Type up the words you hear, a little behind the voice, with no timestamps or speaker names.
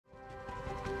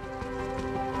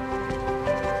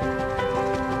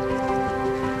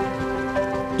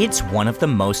It's one of the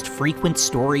most frequent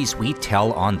stories we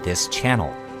tell on this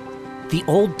channel. The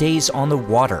old days on the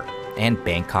water and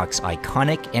Bangkok's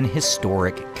iconic and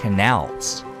historic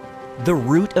canals. The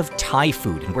root of Thai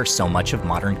food and where so much of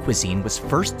modern cuisine was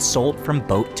first sold from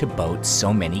boat to boat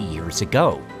so many years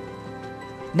ago.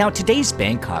 Now, today's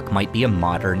Bangkok might be a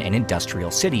modern and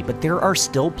industrial city, but there are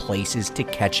still places to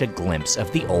catch a glimpse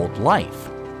of the old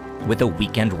life, with a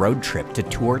weekend road trip to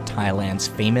tour Thailand's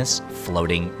famous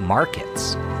floating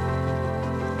markets.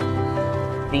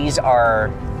 These are,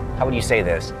 how would you say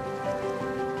this?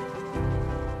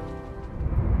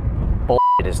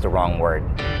 Bullshit is the wrong word.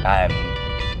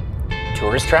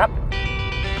 Tourist trap?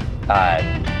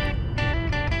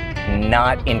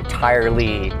 Not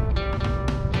entirely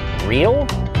real?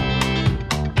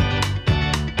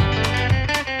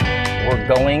 We're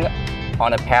going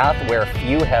on a path where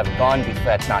few have gone before.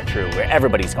 That's not true, where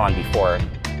everybody's gone before.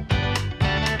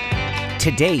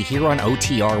 Today, here on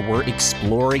OTR, we're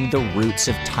exploring the roots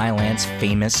of Thailand's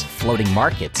famous floating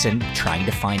markets and trying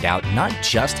to find out not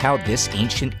just how this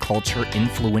ancient culture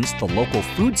influenced the local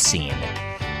food scene,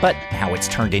 but how it's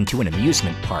turned into an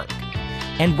amusement park,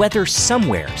 and whether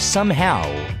somewhere, somehow,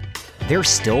 there's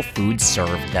still food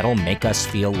served that'll make us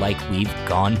feel like we've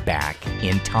gone back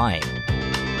in time.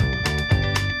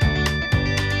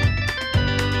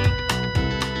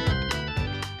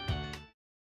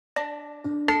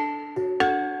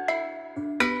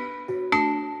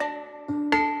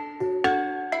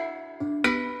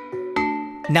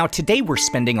 Now, today we're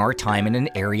spending our time in an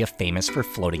area famous for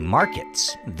floating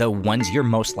markets. The ones you're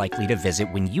most likely to visit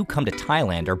when you come to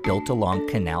Thailand are built along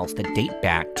canals that date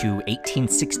back to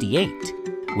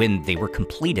 1868, when they were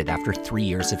completed after 3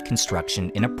 years of construction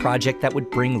in a project that would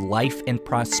bring life and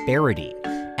prosperity,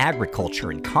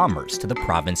 agriculture and commerce to the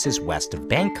provinces west of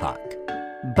Bangkok.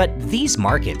 But these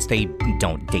markets, they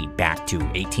don't date back to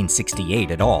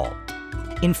 1868 at all.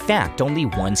 In fact, only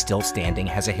one still standing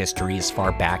has a history as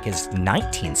far back as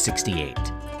 1968.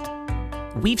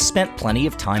 We've spent plenty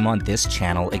of time on this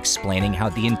channel explaining how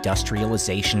the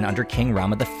industrialization under King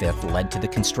Rama V led to the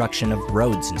construction of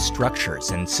roads and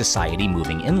structures and society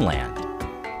moving inland.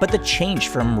 But the change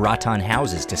from rattan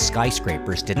houses to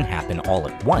skyscrapers didn't happen all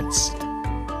at once.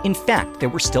 In fact, there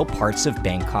were still parts of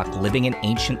Bangkok living an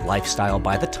ancient lifestyle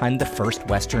by the time the first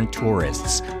Western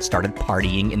tourists started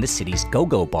partying in the city's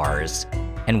go-go bars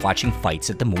and watching fights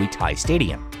at the Muay Thai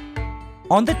Stadium.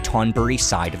 On the Thonburi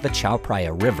side of the Chao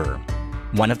Phraya River,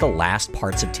 one of the last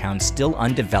parts of town still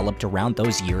undeveloped around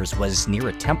those years was near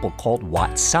a temple called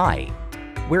Wat Sai,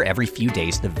 where every few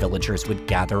days the villagers would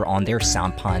gather on their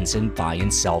sampans and buy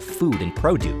and sell food and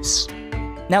produce.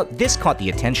 Now, this caught the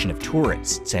attention of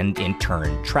tourists and, in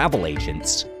turn, travel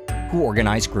agents, who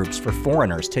organized groups for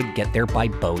foreigners to get there by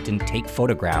boat and take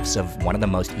photographs of one of the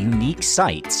most unique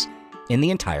sights in the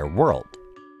entire world.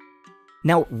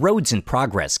 Now, roads and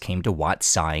progress came to Wat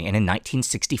Sai, and in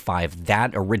 1965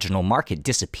 that original market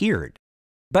disappeared.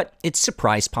 But its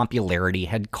surprise popularity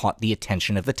had caught the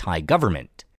attention of the Thai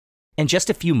government. And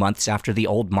just a few months after the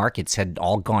old markets had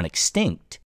all gone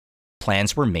extinct,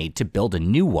 plans were made to build a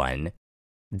new one,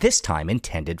 this time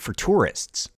intended for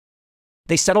tourists.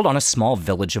 They settled on a small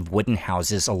village of wooden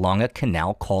houses along a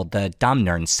canal called the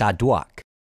Damnoen Saduak,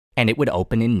 and it would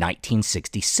open in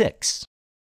 1966.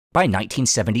 By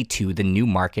 1972, the new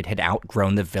market had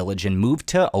outgrown the village and moved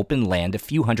to open land a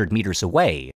few hundred meters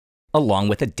away, along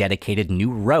with a dedicated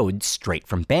new road straight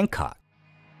from Bangkok.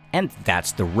 And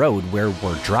that's the road where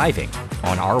we're driving,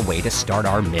 on our way to start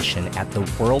our mission at the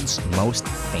world's most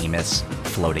famous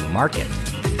floating market.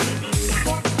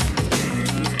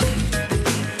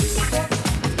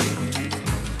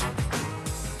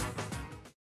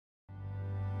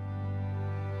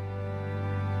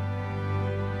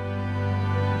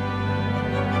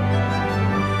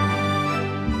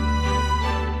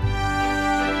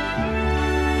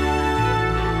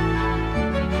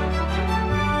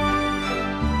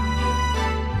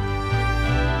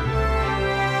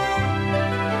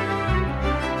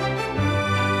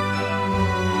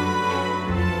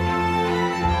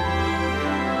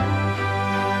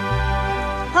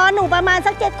หนูประมาณ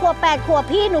สัก7 ขวบ 8 ขวบ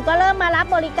พี่หนูก็เริ่มมารับ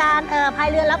บริการพาย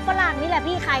เรือรับฝรั่งนี่แหละ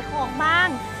พี่ขายของบ้าง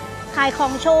ขายขอ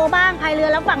งโชว์บ้างพายเรือ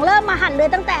รับฝรั่งเริ่มมาหัดเรือ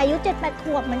ตั้งแต่อายุ7 8 ข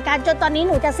วบเหมือนกันจนตอนนี้ห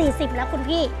นูจะ40แล้วคุณ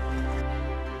พี่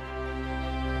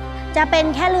จะเป็น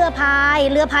แค่เรือพา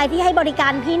ยที่ให้บริกา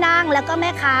รพี่นั่งแล้วก็แม่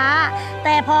ค้าแ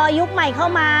ต่พอยุคใหม่เข้า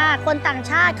มาคนต่าง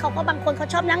ชาติเขาก็บางคนเขา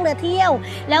ชอบนั่งเรือเที่ยว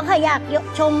แล้วเขาอยาก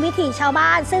ชมวิถีชาวบ้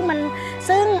าน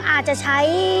ซึ่งอาจจะใช้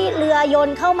เรือยน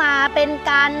ต์เข้ามาเป็น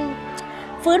การ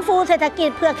ฟื้นฟูเศรษฐกิจ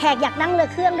เผื่อแขกอยากนั่งเรือ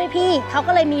เครื่องด้วยพี่เขา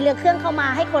ก็เลยมีเรือเครื่องเข้ามา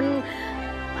ให้คน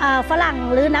ฝรั่ง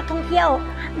หรือนักท่องเที่ยว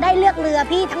ได้เลือกเรือ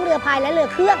พี่ทั้งเรือพายและเรือ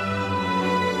เครื่อง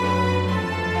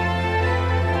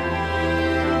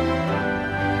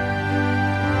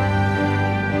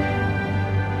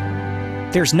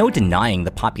There's no denying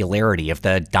the popularity of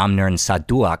the Damnoen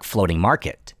Saduak floating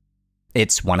market.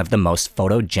 It's one of the most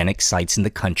photogenic sites in the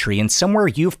country and somewhere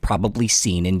you've probably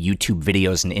seen in YouTube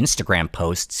videos and Instagram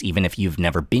posts even if you've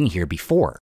never been here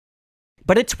before.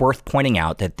 But it's worth pointing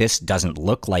out that this doesn't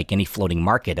look like any floating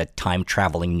market a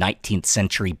time-traveling 19th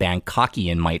century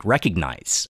Bangkokian might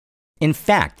recognize. In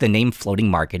fact, the name floating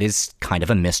market is kind of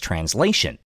a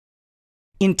mistranslation.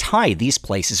 In Thai, these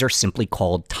places are simply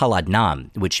called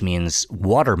Taladnam, which means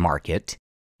water market,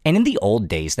 and in the old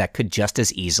days that could just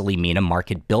as easily mean a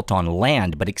market built on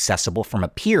land but accessible from a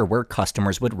pier where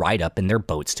customers would ride up in their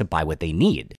boats to buy what they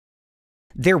need.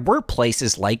 There were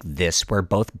places like this where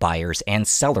both buyers and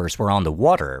sellers were on the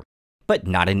water, but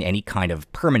not in any kind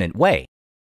of permanent way.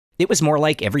 It was more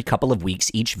like every couple of weeks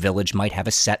each village might have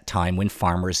a set time when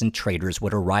farmers and traders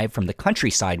would arrive from the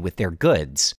countryside with their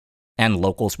goods, and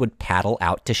locals would paddle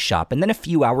out to shop, and then a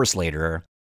few hours later,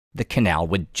 the canal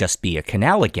would just be a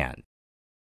canal again.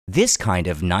 This kind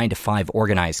of 9-to-5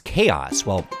 organized chaos,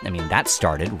 well, I mean, that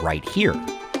started right here.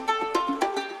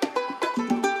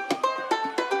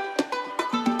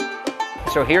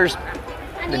 So here's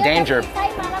the danger.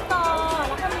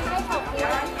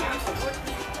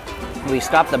 We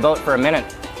stopped the boat for a minute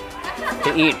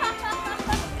to eat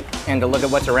and to look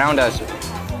at what's around us.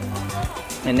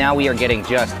 And now we are getting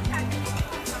just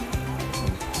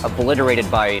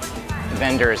obliterated by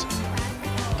vendors.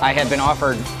 I had been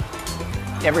offered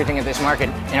everything at this market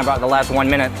in about the last 1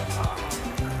 minute.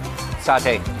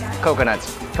 Satay,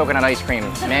 coconuts, coconut ice cream,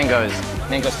 mangoes,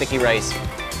 mango sticky rice,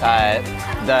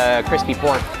 the crispy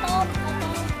pork.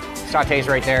 Satay's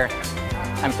right there.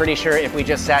 I'm pretty sure if we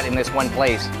just sat in this one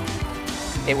place,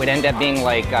 it would end up being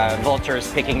like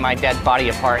vultures picking my dead body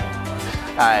apart.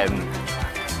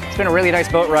 It's been a really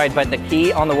nice boat ride, but the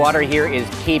key on the water here is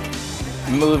keep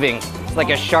moving. It's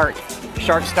like a shark.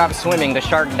 Shark stops swimming, the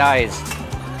shark dies.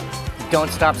 Don't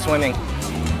stop swimming.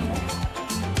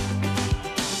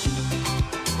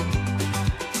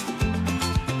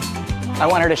 I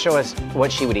want her to show us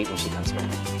what she would eat when she comes here.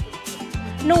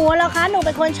 หนูเหรอคะหนูเ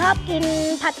ป็นคนชอบกิน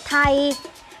ผัดไ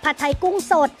ทยกุ้ง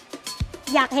สด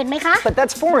อยากเห็นไหมคะ But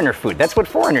that's foreigner food. That's what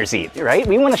foreigners eat, right?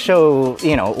 We want to show,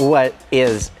 you know, what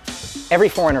is. Every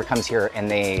foreigner comes here and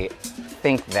they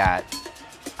think that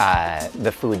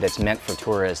the food that's meant for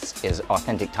tourists is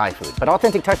authentic Thai food. But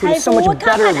authentic Thai food is so much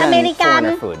better than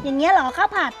foreigner food. อย่างเงี้ยเหรอข้าว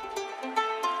ผัด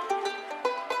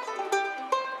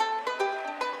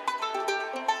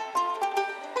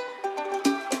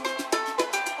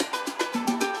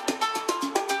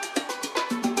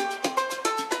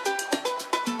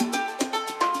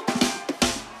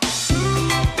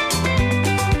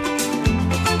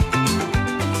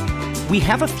We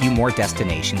have a few more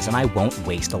destinations, and I won't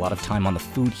waste a lot of time on the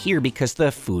food here because the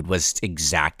food was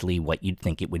exactly what you'd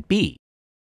think it would be.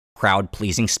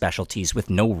 Crowd-pleasing specialties with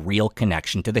no real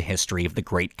connection to the history of the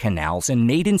Great Canals and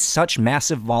made in such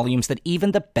massive volumes that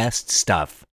even the best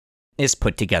stuff is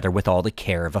put together with all the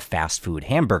care of a fast food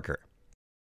hamburger.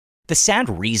 The sad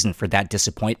reason for that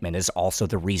disappointment is also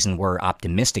the reason we're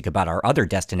optimistic about our other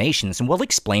destinations, and we'll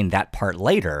explain that part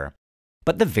later.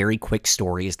 But the very quick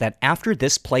story is that after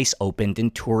this place opened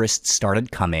and tourists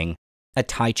started coming, a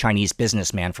Thai-Chinese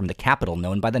businessman from the capital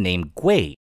known by the name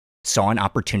Gui saw an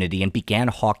opportunity and began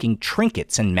hawking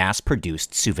trinkets and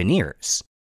mass-produced souvenirs.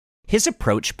 His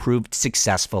approach proved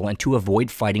successful, and to avoid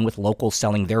fighting with locals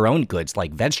selling their own goods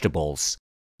like vegetables,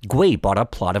 Gui bought a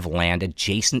plot of land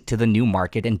adjacent to the new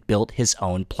market and built his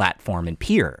own platform and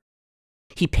pier.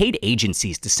 He paid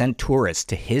agencies to send tourists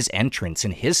to his entrance,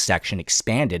 and his section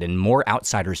expanded and more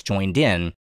outsiders joined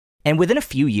in, and within a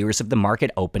few years of the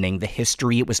market opening, the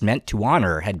history it was meant to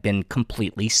honor had been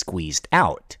completely squeezed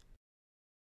out.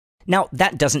 Now,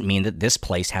 that doesn't mean that this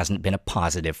place hasn't been a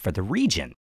positive for the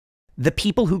region. The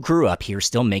people who grew up here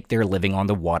still make their living on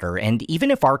the water, and even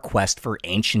if our quest for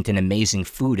ancient and amazing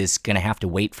food is going to have to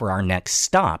wait for our next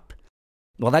stop,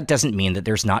 well, that doesn't mean that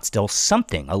there's not still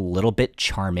something a little bit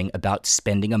charming about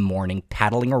spending a morning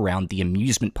paddling around the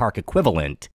amusement park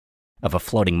equivalent of a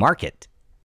floating market.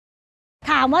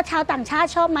 ถามว่าชาวต่างชาติ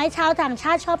ชอบไหมชาวต่างช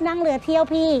าติชอบนั่งเรือเที่ยว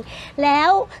พี่แล้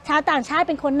วชาวต่างชาติเ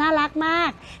ป็นคนน่ารักมา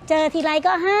กเจอทีไร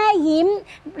ก็ให้ยิ้ม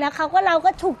แล้วเรา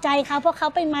ก็ถูกใจเขาเพราะเขา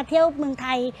เป็นมาเที่ยวเมืองไท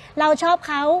ยเราชอบ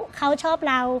เขาเขาชอบ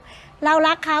เราเรา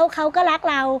รักเขาเขาก็รัก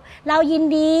เราเรายิน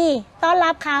ดีต้อน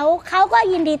รับเขาเขาก็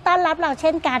ยินดีต้อนรับเราเ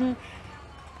ช่นกัน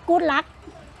Good luck.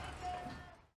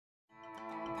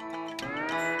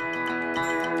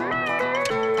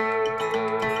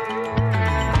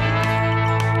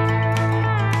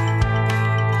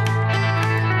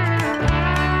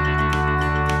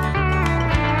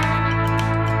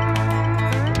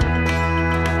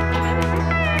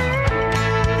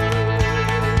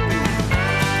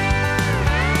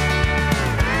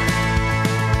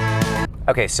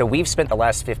 Okay, so we've spent the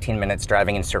last 15 minutes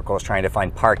driving in circles trying to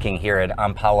find parking here at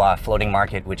Amphawa Floating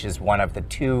Market, which is one of the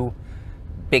 2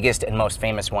 biggest and most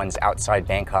famous ones outside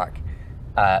Bangkok.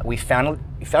 We found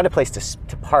a place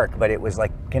to park, but it was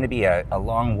like going to be a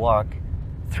long walk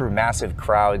through massive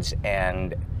crowds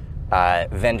and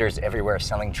vendors everywhere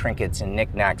selling trinkets and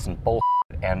knickknacks and bullshit.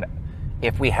 And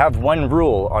if we have one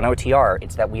rule on OTR,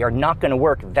 it's that we are not going to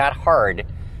work that hard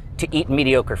to eat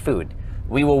mediocre food.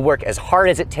 We will work as hard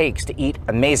as it takes to eat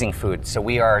amazing food. So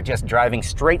we are just driving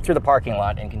straight through the parking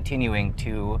lot and continuing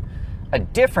to a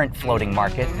different floating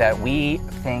market that we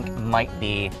think might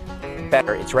be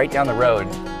better. It's right down the road.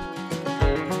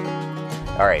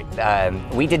 All right,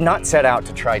 we did not set out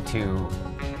to try to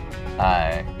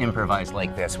improvise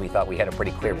like this. We thought we had a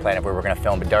pretty clear plan of where we're going to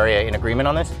film. But Daria, in agreement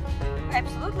on this?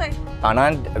 Absolutely.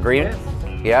 Anand, agreement?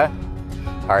 Yes. Yeah?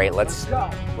 All right, let's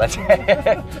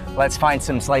let's find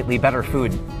some slightly better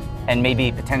food, and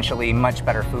maybe potentially much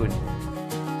better food.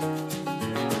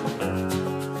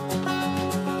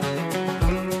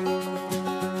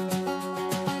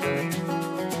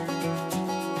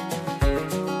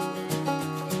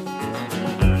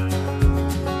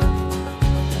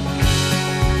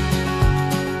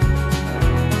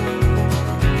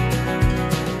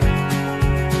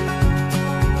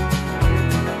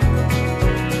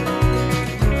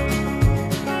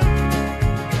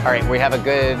 All right, we're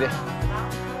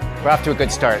off to a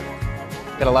good start.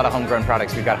 Got a lot of homegrown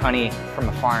products. We've got honey from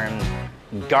a farm,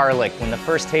 garlic. When the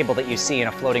first table that you see in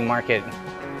a floating market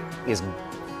is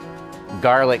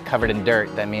garlic covered in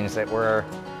dirt, that means that we're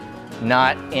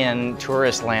not in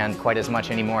tourist land quite as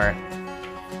much anymore.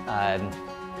 But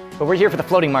we're here for the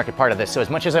floating market part of this, so as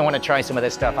much as I want to try some of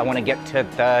this stuff, I want to get to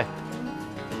the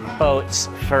boats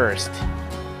first.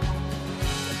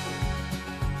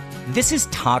 This is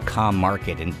Tha Kha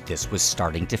Market, and this was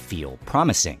starting to feel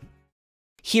promising.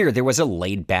 Here, there was a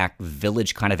laid-back,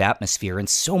 village kind of atmosphere and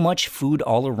so much food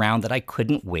all around that I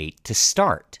couldn't wait to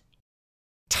start.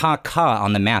 Tha Kha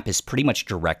on the map is pretty much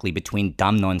directly between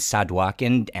Damnoen Saduak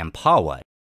and Amphawa,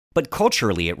 but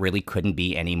culturally it really couldn't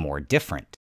be any more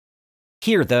different.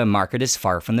 Here, the market is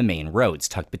far from the main roads,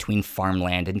 tucked between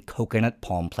farmland and coconut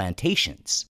palm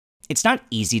plantations. It's not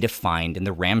easy to find, and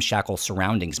the ramshackle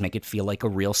surroundings make it feel like a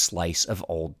real slice of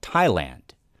old Thailand.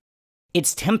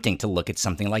 It's tempting to look at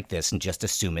something like this and just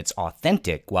assume it's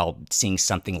authentic, while seeing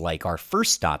something like our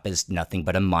first stop as nothing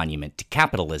but a monument to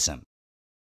capitalism.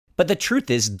 But the truth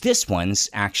is, this one's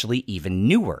actually even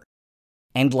newer.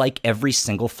 And like every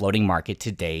single floating market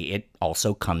today, it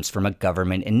also comes from a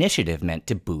government initiative meant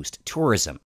to boost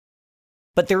tourism.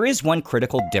 But there is one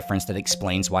critical difference that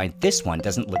explains why this one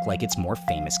doesn't look like its more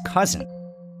famous cousin.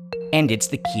 And it's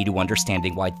the key to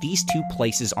understanding why these 2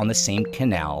 places on the same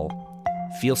canal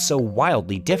feel so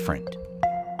wildly different.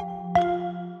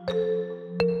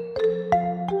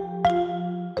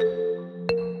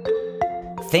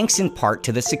 Thanks in part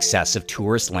to the success of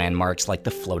tourist landmarks like the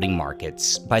floating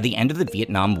markets, by the end of the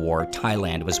Vietnam War,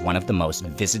 Thailand was one of the most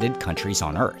visited countries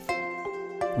on Earth.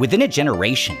 Within a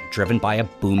generation, driven by a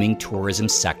booming tourism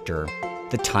sector,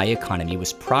 the Thai economy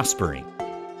was prospering.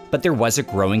 But there was a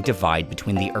growing divide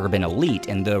between the urban elite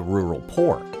and the rural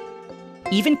poor.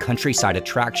 Even countryside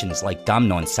attractions like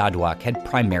Damnoen Saduak had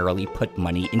primarily put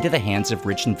money into the hands of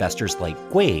rich investors like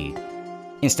Gui,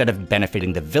 instead of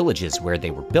benefiting the villages where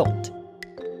they were built.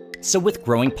 So with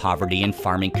growing poverty in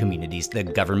farming communities, the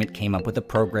government came up with a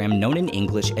program known in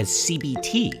English as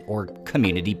CBT, or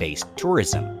Community-Based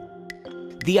Tourism.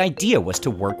 The idea was to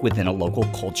work within a local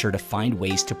culture to find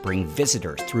ways to bring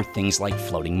visitors through things like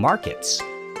floating markets,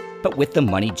 but with the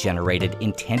money generated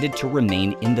intended to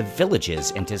remain in the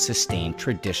villages and to sustain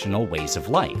traditional ways of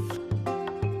life.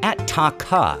 At Tha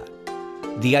Kha,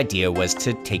 the idea was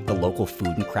to take the local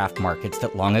food and craft markets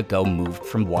that long ago moved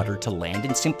from water to land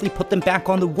and simply put them back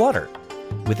on the water,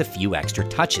 with a few extra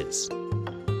touches.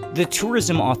 The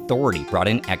Tourism Authority brought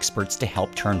in experts to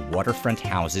help turn waterfront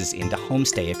houses into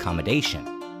homestay accommodation,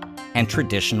 and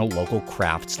traditional local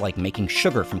crafts like making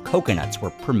sugar from coconuts were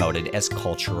promoted as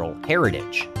cultural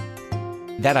heritage.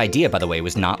 That idea, by the way,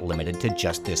 was not limited to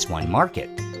just this one market.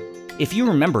 If you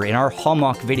remember, in our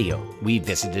Hallmark video, we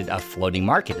visited a floating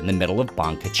market in the middle of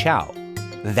Bangkok.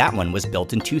 That one was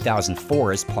built in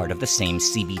 2004 as part of the same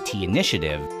CBT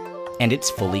initiative, and it's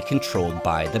fully controlled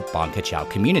by the Bangkok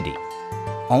community.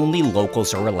 Only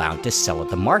locals are allowed to sell at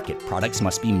the market. Products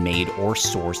must be made or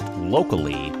sourced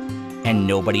locally, and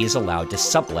nobody is allowed to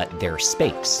sublet their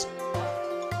space.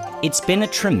 It's been a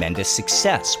tremendous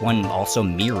success, one also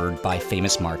mirrored by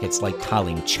famous markets like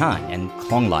Talim Chan and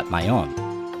Klonglat Mayon,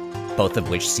 both of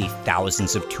which see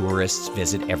thousands of tourists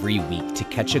visit every week to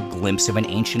catch a glimpse of an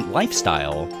ancient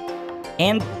lifestyle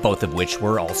and both of which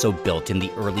were also built in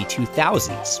the early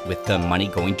 2000s, with the money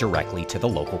going directly to the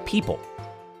local people.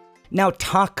 Now,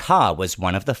 Ta Kha was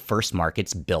one of the first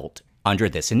markets built under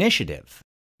this initiative,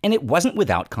 and it wasn't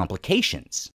without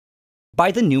complications.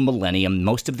 By the new millennium,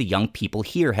 most of the young people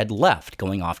here had left,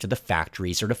 going off to the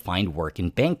factories or to find work in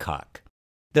Bangkok.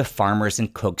 The farmers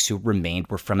and cooks who remained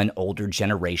were from an older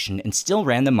generation and still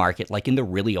ran the market like in the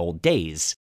really old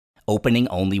days, opening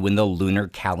only when the lunar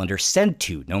calendar said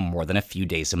to, no more than a few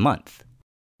days a month.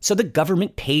 So the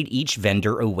government paid each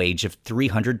vendor a wage of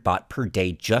 300 baht per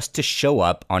day just to show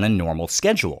up on a normal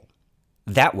schedule.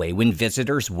 That way, when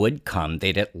visitors would come,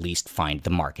 they'd at least find the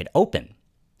market open.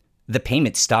 The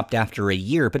payment stopped after a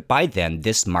year, but by then,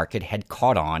 this market had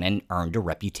caught on and earned a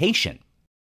reputation.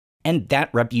 And that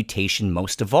reputation,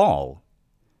 most of all,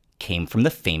 came from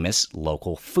the famous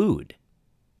local food.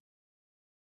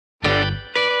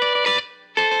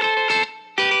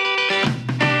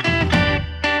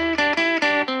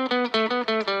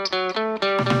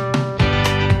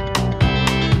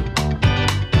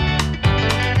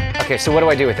 Okay, so what do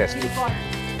I do with this?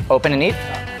 Open and eat?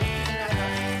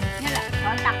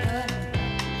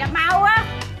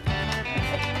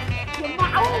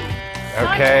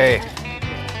 Okay.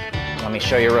 Let me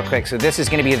show you real quick. So this is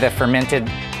going to be the fermented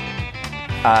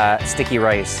sticky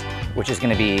rice, which is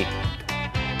going to be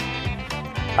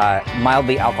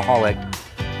mildly alcoholic.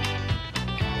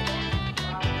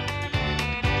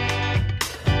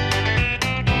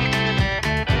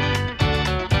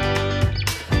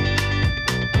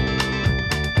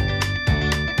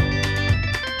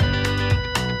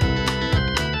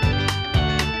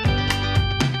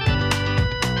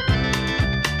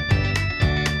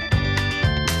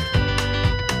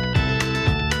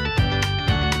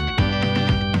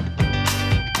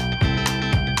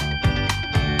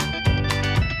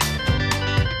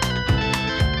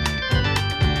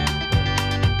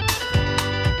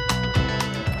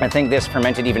 I think this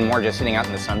fermented even more just sitting out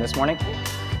in the sun this morning.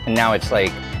 And now it's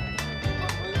like,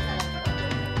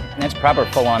 and it's proper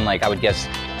full on, like I would guess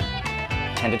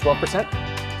 10 to 12%.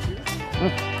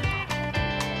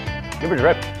 Give it a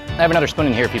rip. I have another spoon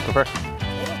in here if you prefer.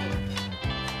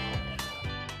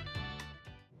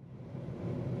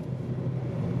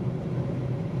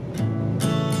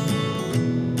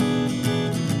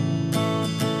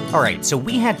 Alright, so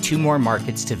we had 2 more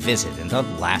markets to visit, and the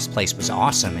last place was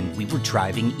awesome, and we were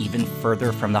driving even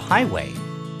further from the highway.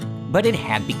 But it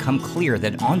had become clear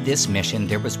that on this mission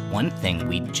there was one thing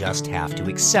we'd just have to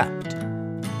accept.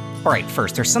 Alright,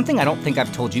 first, there's something I don't think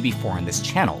I've told you before on this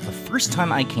channel. The first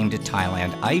time I came to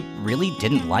Thailand, I really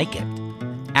didn't like it.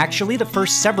 Actually, the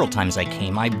first several times I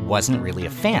came, I wasn't really a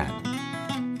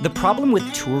fan. The problem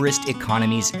with tourist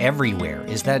economies everywhere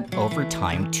is that over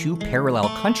time, 2 parallel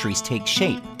countries take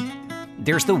shape.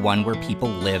 There's the one where people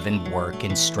live and work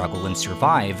and struggle and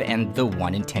survive, and the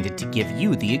one intended to give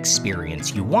you the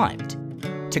experience you want,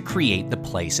 to create the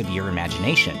place of your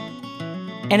imagination.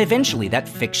 And eventually that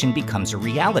fiction becomes a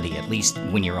reality, at least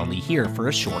when you're only here for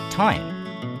a short time.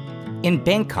 In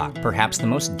Bangkok, perhaps the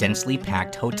most densely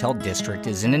packed hotel district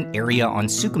is in an area on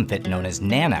Sukhumvit known as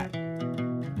Nana.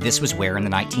 This was where in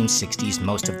the 1960s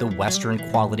most of the Western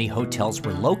quality hotels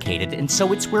were located, and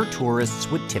so it's where tourists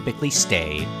would typically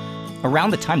stay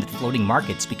around the time that floating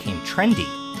markets became trendy.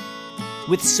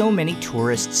 With so many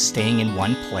tourists staying in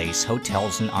one place,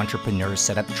 hotels and entrepreneurs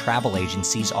set up travel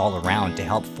agencies all around to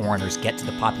help foreigners get to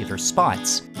the popular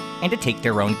spots and to take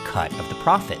their own cut of the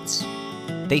profits.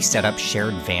 They set up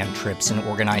shared van trips and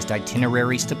organized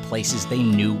itineraries to places they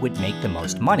knew would make the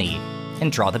most money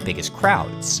and draw the biggest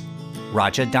crowds.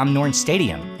 Raja Damnoen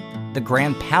Stadium, the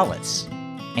Grand Palace,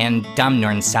 and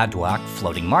Damnoen Saduak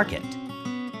Floating Market.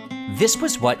 This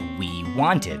was what we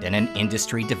wanted, and an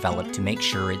industry developed to make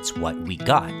sure it's what we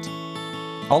got.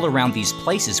 All around these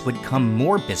places would come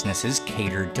more businesses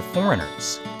catered to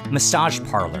foreigners. Massage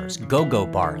parlors, go-go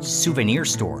bars, souvenir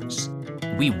stores.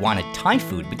 We wanted Thai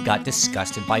food but got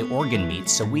disgusted by organ meat,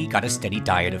 so we got a steady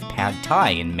diet of pad Thai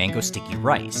and mango sticky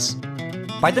rice.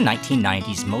 By the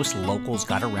 1990s, most locals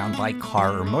got around by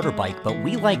car or motorbike, but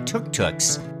we like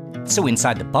tuk-tuks. So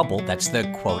inside the bubble, that's the,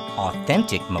 quote,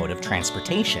 authentic mode of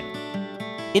transportation.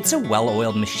 It's a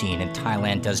well-oiled machine, and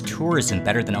Thailand does tourism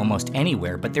better than almost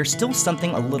anywhere, but there's still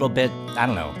something a little bit, I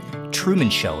don't know, Truman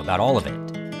Show about all of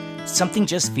it. Something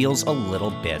just feels a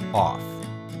little bit off.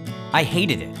 I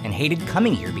hated it, and hated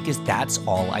coming here because that's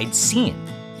all I'd seen.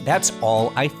 That's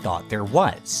all I thought there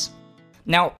was.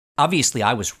 Now, obviously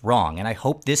I was wrong, and I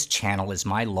hope this channel is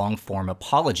my long-form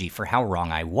apology for how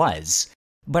wrong I was.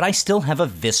 But I still have a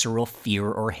visceral fear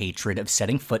or hatred of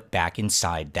setting foot back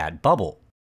inside that bubble.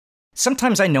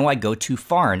 Sometimes I know I go too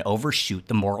far and overshoot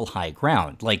the moral high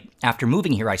ground. Like, after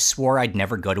moving here, I swore I'd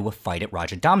never go to a fight at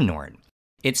Raja Damnoen.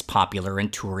 It's popular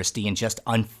and touristy and just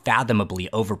unfathomably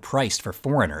overpriced for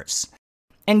foreigners.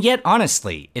 And yet,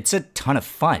 honestly, it's a ton of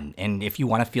fun, and if you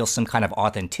want to feel some kind of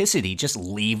authenticity, just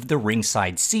leave the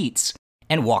ringside seats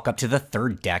and walk up to the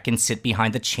third deck and sit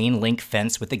behind the chain-link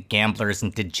fence with the gamblers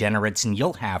and degenerates, and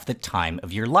you'll have the time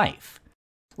of your life.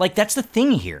 Like, that's the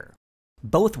thing here.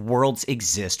 Both worlds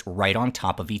exist right on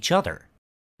top of each other.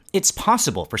 It's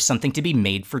possible for something to be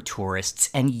made for tourists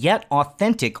and yet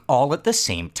authentic all at the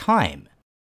same time.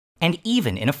 And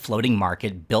even in a floating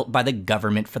market built by the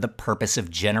government for the purpose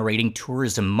of generating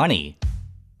tourism money,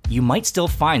 you might still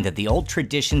find that the old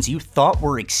traditions you thought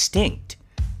were extinct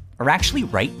are actually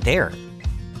right there,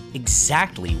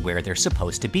 exactly where they're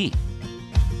supposed to be.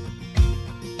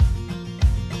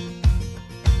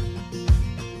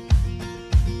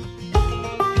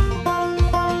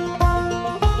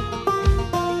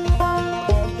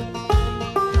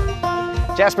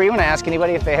 Jasper, you want to ask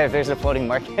anybody if there's a floating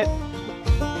market?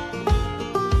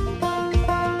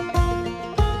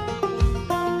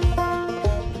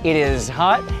 It is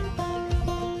hot.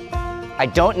 I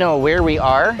don't know where we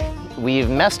are. We've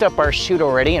messed up our shoot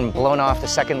already and blown off the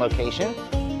second location.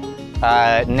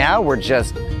 Now we're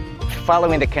just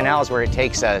following the canals where it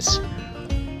takes us.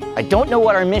 I don't know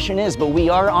what our mission is, but we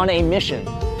are on a mission.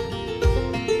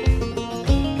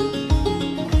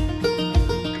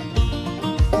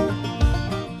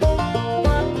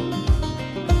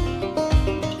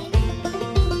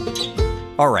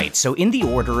 Alright, so in the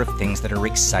order of things that are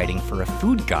exciting for a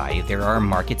food guy, there are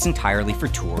markets entirely for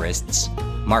tourists,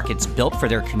 markets built for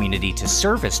their community to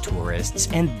service tourists,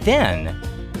 and then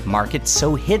markets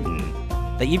so hidden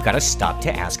that you've got to stop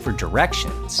to ask for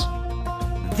directions.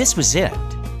 This was it.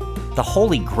 The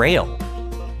Holy Grail.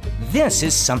 This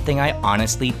is something I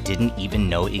honestly didn't even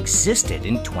know existed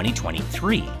in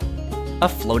 2023. A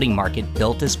floating market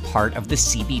built as part of the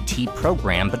CBT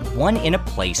program, but one in a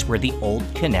place where the old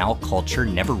canal culture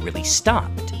never really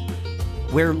stopped.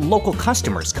 Where local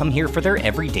customers come here for their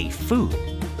everyday food.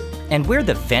 And where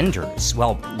the vendors,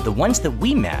 well, the ones that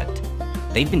we met,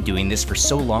 they've been doing this for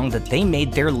so long that they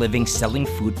made their living selling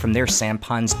food from their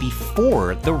sampans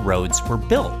before the roads were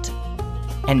built.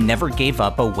 And never gave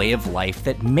up a way of life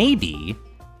that maybe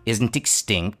isn't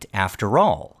extinct after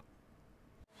all.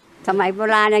 สมัยโบ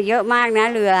ราณเยอะมากนะ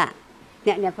เรือเ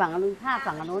นี่ยฝั่งนู้นท่า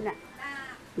ฝั่งนู้น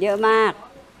เยอะมาก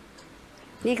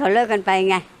นี่เขาเลิกกันไป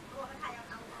ไง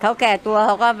เขาแก่ตัวเข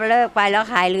าก็เลิกไปแล้ว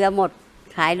ขายเรือหมด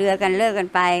ขายเรือกันเลิกกัน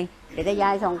ไปเดี๋ยวยา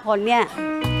ยสองคนเนี่ย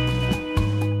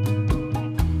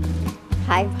ข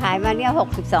ายมาเนี่ย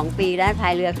62 ปีแล้วพา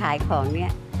ยเรือขายของเนี่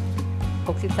ย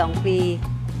62 ปี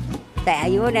แต่อา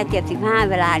ยุเนี่ย75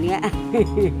เวลาเนี้ย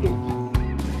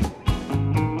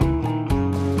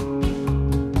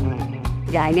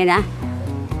ยายเนี่ยนะ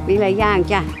มีหลายอย่าง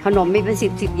จ้ะขนมมีเป็น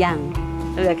10อย่าง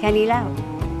เหลือแค่นี้แล้ว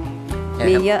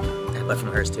มีเยอะ But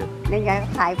from hers too. นี่ยายก็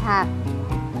ขายผัก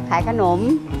ขายขนม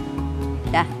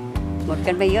จ้ะหมด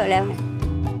กันไปเยอะแล้ว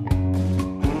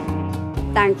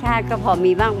ต่างชาติก็พอ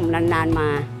มีบ้างนานๆมา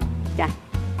จ้ะ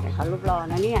แต่เขารูปรอ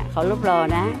นะเนี่ยเขารูปรอ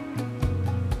นะ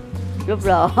รูป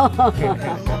รอ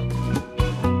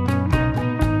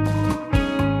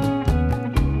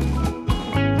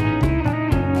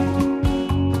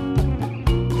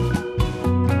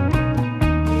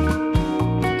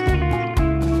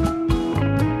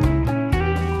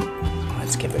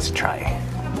Let's try.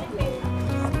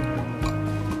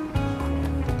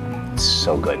 It's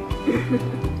so good.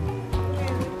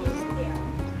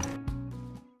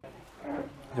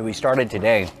 So we started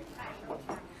today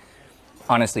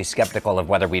honestly skeptical of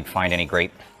whether we'd find any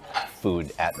great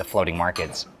food at the floating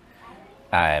markets.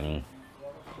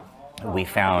 We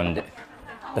found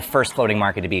the first floating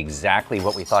market to be exactly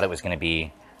what we thought it was going to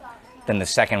be. Then the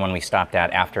second one we stopped at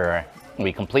after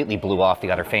we completely blew off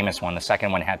the other famous one. The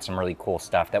second one had some really cool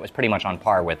stuff that was pretty much on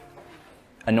par with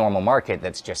a normal market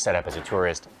that's just set up as a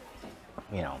tourist,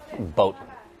 you know, boat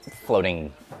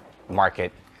floating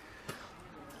market.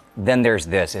 Then there's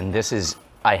this, and this is,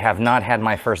 I have not had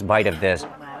my first bite of this,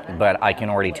 but I can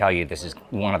already tell you this is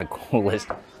one of the coolest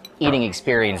eating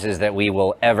experiences that we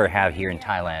will ever have here in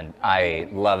Thailand. I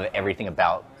love everything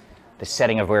about the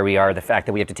setting of where we are, the fact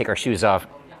that we have to take our shoes off,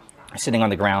 sitting on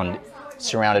the ground,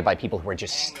 surrounded by people who are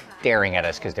just staring at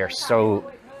us because they're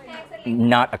so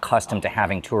not accustomed to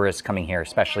having tourists coming here,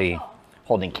 especially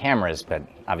holding cameras. But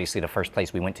obviously the first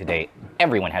place we went today,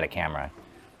 everyone had a camera.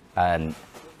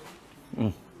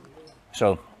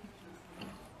 So,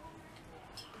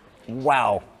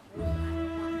 wow.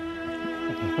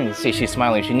 See, she's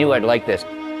smiling. She knew I'd like this.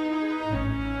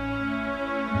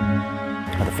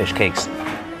 Oh, the fish cakes.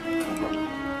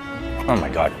 Oh my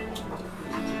God.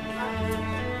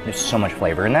 There's so much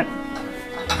flavor in that.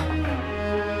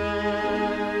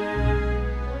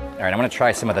 All right, I'm gonna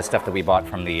try some of the stuff that we bought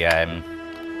from the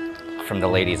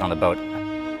ladies on the boat.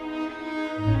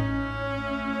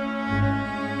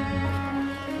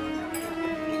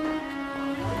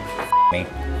 Me.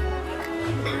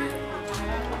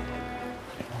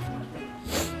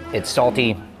 It's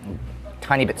salty,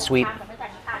 tiny bit sweet.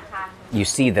 You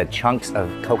see the chunks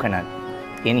of coconut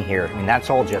in here. I mean, that's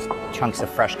all just chunks of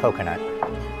fresh coconut.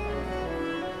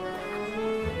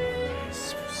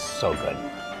 It's so good.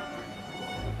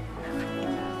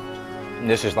 And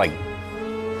this is like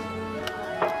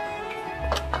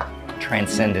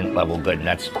transcendent level good.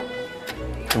 That's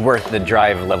worth the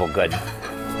drive level good.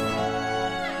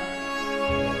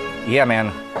 Yeah,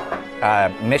 man.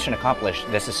 Mission accomplished.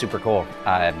 This is super cool.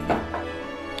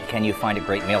 Can you find a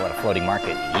great meal at a floating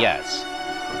market? Yes.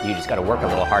 You just got to work a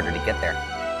little harder to get there.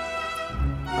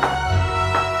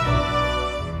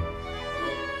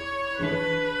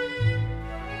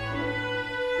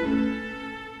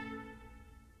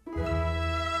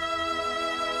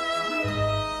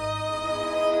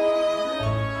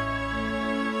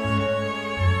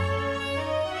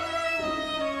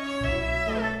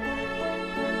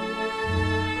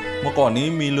เมื่อก่อนนี้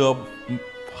มีเรือ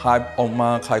พายออกมา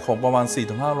ขายของประมาณ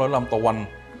 400-500 ลำต่อวัน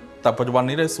แต่ปัจจุบัน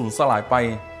นี้ได้สูญสลายไป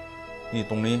นี่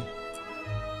ตรงนี้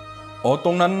อ๋อต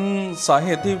รงนั้นสาเห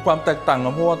ตุที่ความแตกต่างกั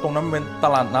นเพราะว่าตรงนั้นเป็นต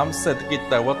ลาดน้ำเศรษฐกิจ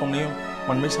แต่ว่าตรงนี้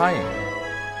มันไม่ใช่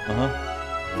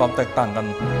ความแตกต่างกัน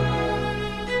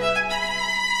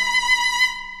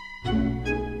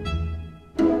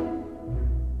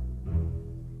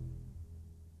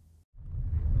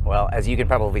Well, as you can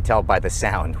probably tell by the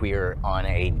sound, we are on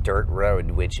a dirt road,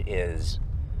 which is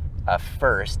a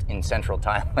first in central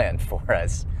Thailand for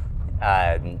us.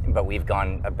 But we've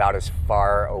gone about as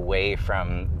far away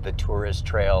from the tourist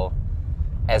trail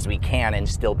as we can and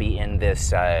still be in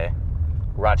this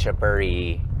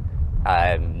Ratchaburi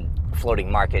floating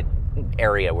market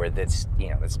area where this,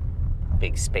 this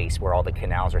big space where all the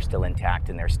canals are still intact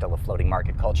and there's still a floating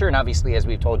market culture. And obviously, as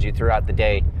we've told you throughout the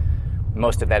day,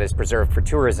 most of that is preserved for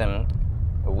tourism.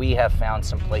 We have found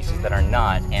some places that are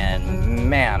not, and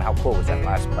man, how cool was that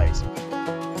last place.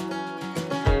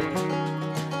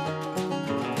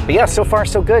 But yeah, so far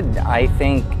so good. I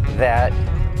think that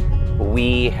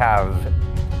we have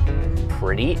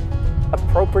pretty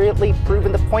appropriately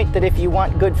proven the point that if you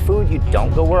want good food, you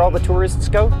don't go where all the tourists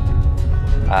go.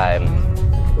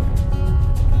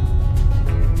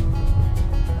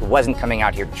 Wasn't coming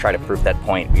out here to try to prove that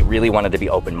point. We really wanted to be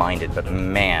open-minded, but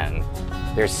man,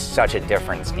 there's such a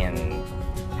difference in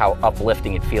how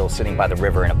uplifting it feels sitting by the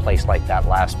river in a place like that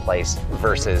last place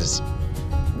versus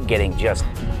getting just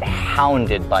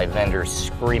hounded by vendors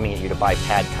screaming at you to buy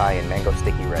pad thai and mango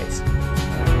sticky rice.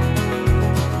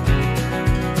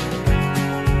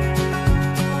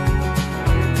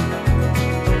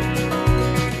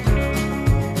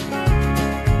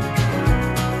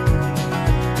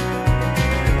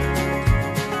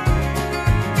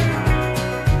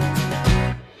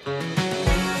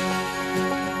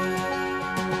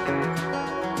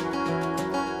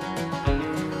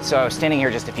 So I was standing here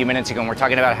just a few minutes ago and we're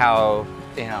talking about how,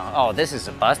 oh, this is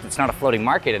a bust, it's not a floating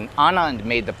market. And Anand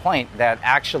made the point that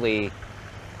actually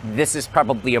this is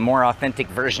probably a more authentic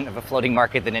version of a floating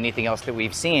market than anything else that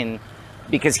we've seen.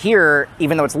 Because here,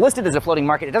 even though it's listed as a floating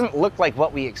market, it doesn't look like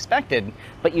what we expected,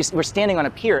 but we're standing on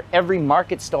a pier. Every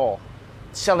market stall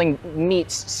selling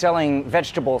meats, selling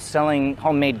vegetables, selling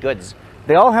homemade goods,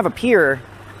 they all have a pier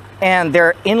and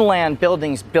they're inland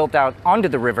buildings built out onto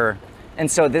the river. And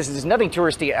so there's nothing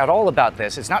touristy at all about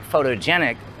this. It's not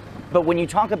photogenic, but when you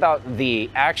talk about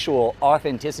the actual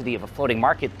authenticity of a floating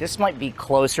market, this might be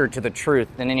closer to the truth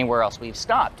than anywhere else we've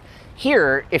stopped.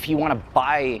 Here, if you want to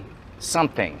buy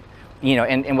something,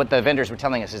 and what the vendors were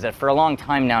telling us is that for a long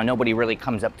time now, nobody really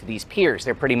comes up to these piers.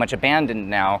 They're pretty much abandoned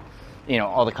now.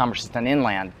 All the commerce is done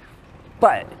inland.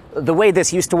 But the way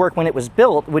this used to work when it was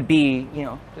built would be,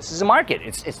 this is a market.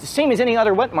 It's the same as any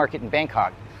other wet market in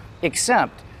Bangkok,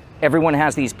 except everyone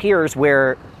has these piers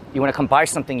where you want to come buy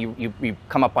something, you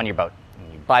come up on your boat,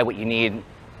 and you buy what you need,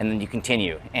 and then you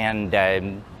continue. And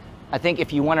I think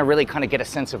if you want to really kind of get a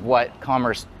sense of what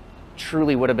commerce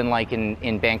truly would have been like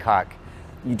in Bangkok,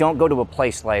 you don't go to a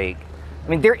place like,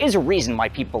 there is a reason why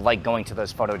people like going to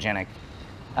those photogenic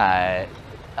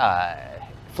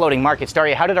floating markets.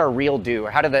 Daria, how did our reel do? Or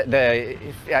how did the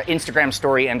Instagram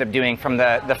story end up doing from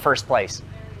the first place?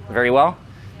 Very well?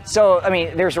 So,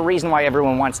 there's a reason why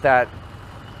everyone wants that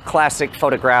classic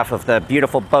photograph of the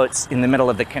beautiful boats in the middle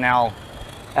of the canal.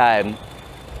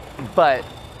 But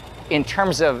in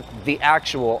terms of the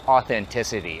actual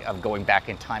authenticity of going back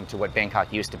in time to what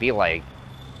Bangkok used to be like,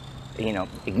 you know,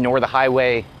 ignore the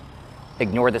highway,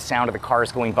 ignore the sound of the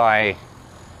cars going by,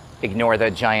 ignore the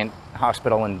giant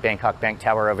hospital in Bangkok Bank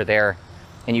Tower over there,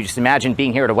 and you just imagine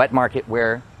being here at a wet market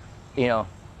where, you know,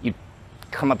 you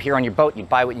come up here on your boat, you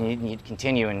buy what you need, and you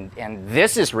continue, and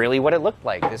this is really what it looked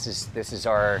like. This is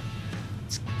our,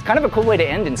 it's kind of a cool way to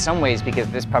end in some ways, because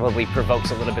this probably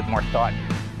provokes a little bit more thought,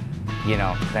 you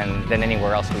know, than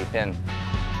anywhere else we've been.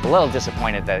 A little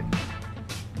disappointed that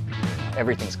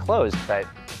everything's closed, but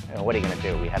you know, what are you gonna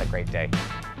do? We had a great day.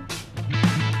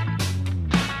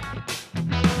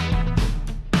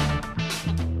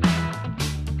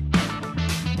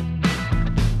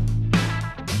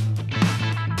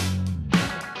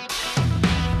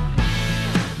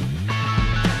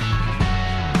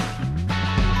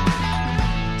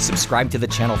 Subscribe to the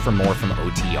channel for more from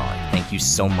OTR. Thank you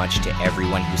so much to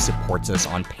everyone who supports us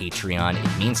on Patreon.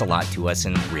 It means a lot to us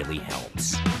and really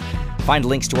helps. Find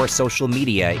links to our social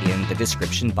media in the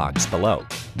description box below.